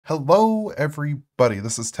Hello everybody,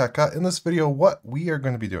 this is Tekka. In this video, what we are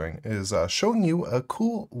going to be doing is showing you a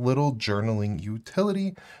cool little journaling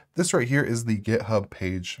utility. This right here is the GitHub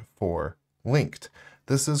page for Linked.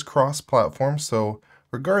 This is cross-platform, so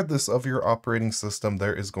regardless of your operating system,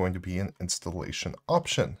 there is going to be an installation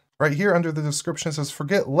option. Right here under the description it says,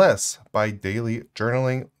 forget less by daily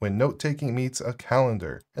journaling when note-taking meets a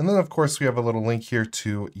calendar. And then of course we have a little link here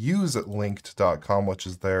to uselinked.com, which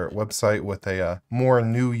is their website with a more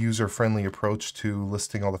new user-friendly approach to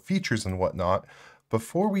listing all the features and whatnot.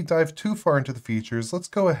 Before we dive too far into the features, let's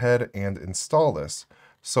go ahead and install this.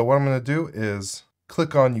 So what I'm going to do is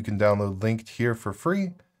click on, you can download Linked here for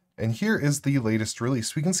free. And here is the latest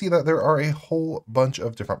release. We can see that there are a whole bunch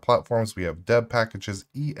of different platforms. We have deb packages,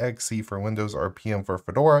 exe for Windows, RPM for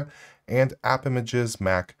Fedora, and app images,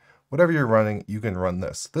 Mac. Whatever you're running, you can run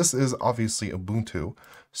this. This is obviously Ubuntu.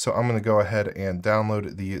 So I'm going to go ahead and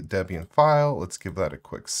download the Debian file. Let's give that a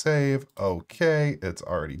quick save. Okay, it's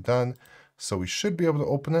already done. So we should be able to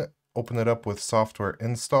open it. Open it up with software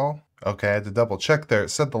install. Okay, I had to double check there. It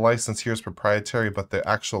said the license here is proprietary, but the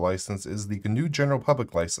actual license is the GNU General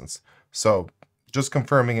Public License. So just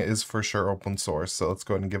confirming it is for sure open source. So let's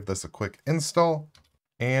go ahead and give this a quick install.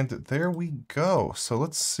 And there we go. So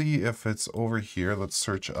let's see if it's over here. Let's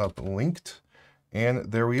search up Linked.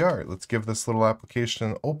 And there we are. Let's give this little application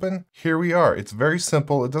an open. Here we are. It's very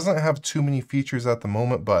simple. It doesn't have too many features at the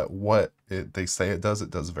moment, but what they say it does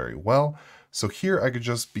very well. So here I could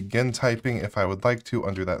just begin typing if I would like to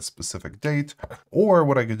under that specific date, or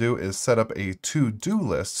what I could do is set up a to-do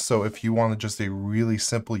list. So if you wanted just a really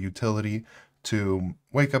simple utility to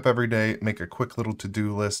wake up every day, make a quick little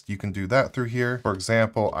to-do list, you can do that through here. For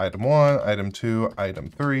example, item 1, item 2, item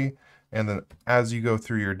 3, and then as you go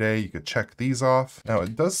through your day, you could check these off. Now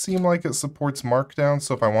it does seem like it supports Markdown.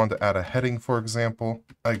 So if I wanted to add a heading, for example,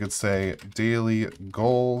 I could say daily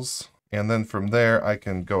goals. And then from there, I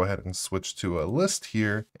can go ahead and switch to a list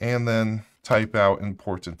here and then type out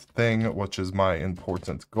important thing, which is my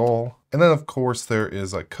important goal. And then of course there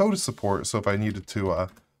is a code support. So if I needed to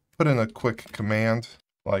put in a quick command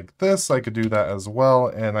like this, I could do that as well.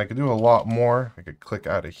 And I could do a lot more. I could click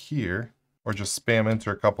out of here or just spam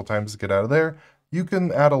enter a couple times to get out of there. You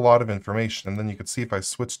can add a lot of information, and then you can see if I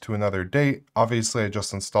switch to another date. Obviously I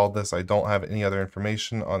just installed this. I don't have any other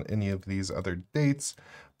information on any of these other dates.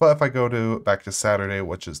 But if I go back to Saturday,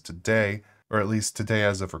 which is today, or at least today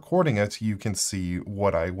as of recording it, you can see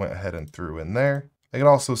what I went ahead and threw in there. I can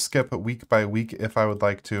also skip it week by week if I would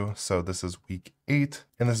like to. So this is week 8,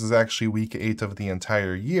 and this is actually week 8 of the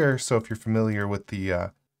entire year. So if you're familiar with the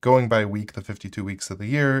going by week, the 52 weeks of the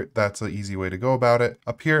year, that's an easy way to go about it.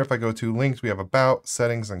 Up here, if I go to Linked, we have About,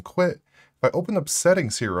 Settings, and Quit. If I open up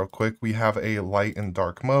Settings here real quick, we have a light and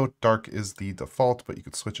dark mode. Dark is the default, but you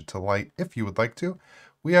could switch it to light if you would like to.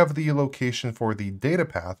 We have the location for the data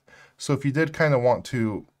path. So if you did kind of want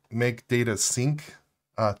to make data sync,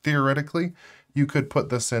 theoretically, you could put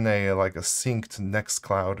this in a synced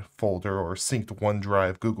Nextcloud folder or synced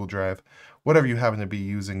OneDrive, Google Drive, whatever you happen to be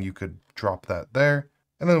using, you could drop that there.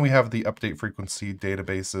 And then we have the update frequency,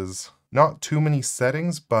 databases. Not too many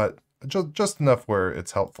settings, but just enough where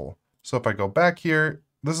it's helpful. So if I go back here,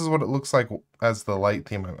 this is what it looks like as the light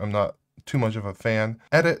theme. I'm not too much of a fan.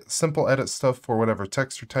 Edit, simple edit stuff for whatever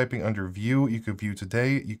text you're typing. Under view, you could view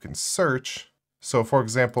today, you can search. So for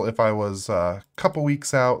example, if I was a couple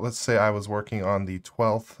weeks out, let's say I was working on the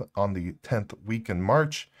 12th, on the 10th week in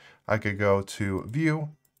March, I could go to view,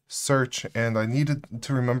 search, and I needed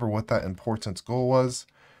to remember what that important goal was.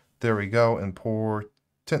 There we go, important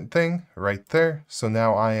thing right there. So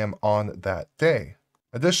now I am on that day.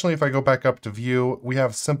 Additionally, if I go back up to view, we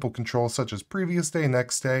have simple controls such as previous day,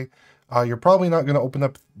 next day. You're probably not going to open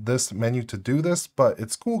up this menu to do this, but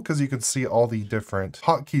it's cool because you can see all the different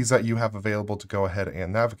hotkeys that you have available to go ahead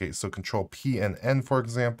and navigate. So Control P and N, for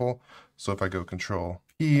example. So if I go Control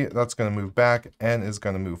P, that's going to move back. N is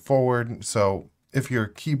going to move forward. So if you're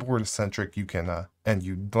keyboard centric, you can, and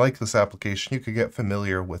you like this application, you could get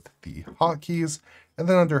familiar with the hotkeys. And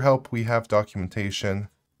then under Help, we have documentation,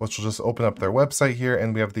 which will just open up their website here,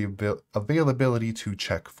 and we have the availability to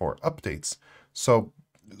check for updates. So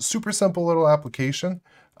super simple little application.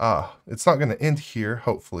 It's not going to end here,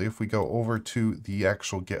 hopefully. If we go over to the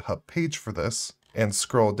actual GitHub page for this and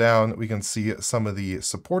scroll down, we can see some of the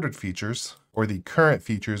supported features, or the current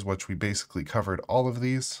features, which we basically covered all of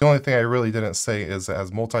these. The only thing I really didn't say is it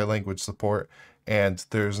has multi-language support, and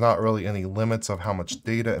there's not really any limits of how much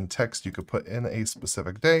data and text you could put in a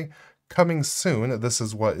specific day. Coming soon, this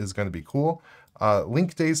is what is going to be cool.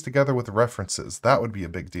 Link days together with references, that would be a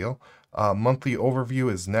big deal. Monthly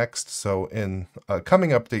overview is next, so in a coming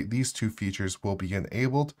update, these two features will be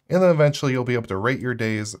enabled, and then eventually you'll be able to rate your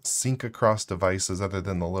days, sync across devices other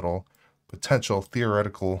than the little potential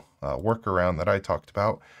theoretical workaround that I talked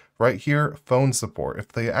about. Right here, phone support. If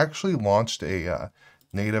they actually launched a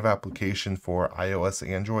native application for iOS,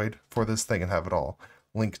 Android for this thing and have it all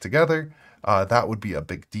linked together, that would be a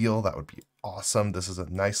big deal. That would be awesome. This is a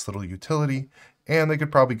nice little utility, and they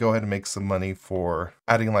could probably go ahead and make some money for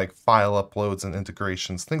adding like file uploads and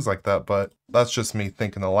integrations, things like that, but that's just me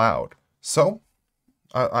thinking aloud. So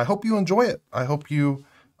I hope you enjoy it. I hope you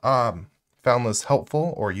found this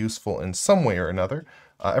helpful or useful in some way or another.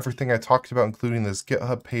 Everything I talked about, including this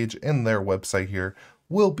GitHub page and their website here,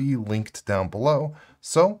 will be linked down below.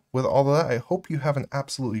 So with all of that, I hope you have an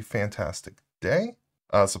absolutely fantastic day.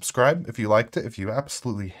 Subscribe if you liked it. If you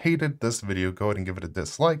absolutely hated this video, go ahead and give it a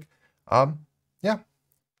dislike. Yeah,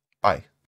 bye.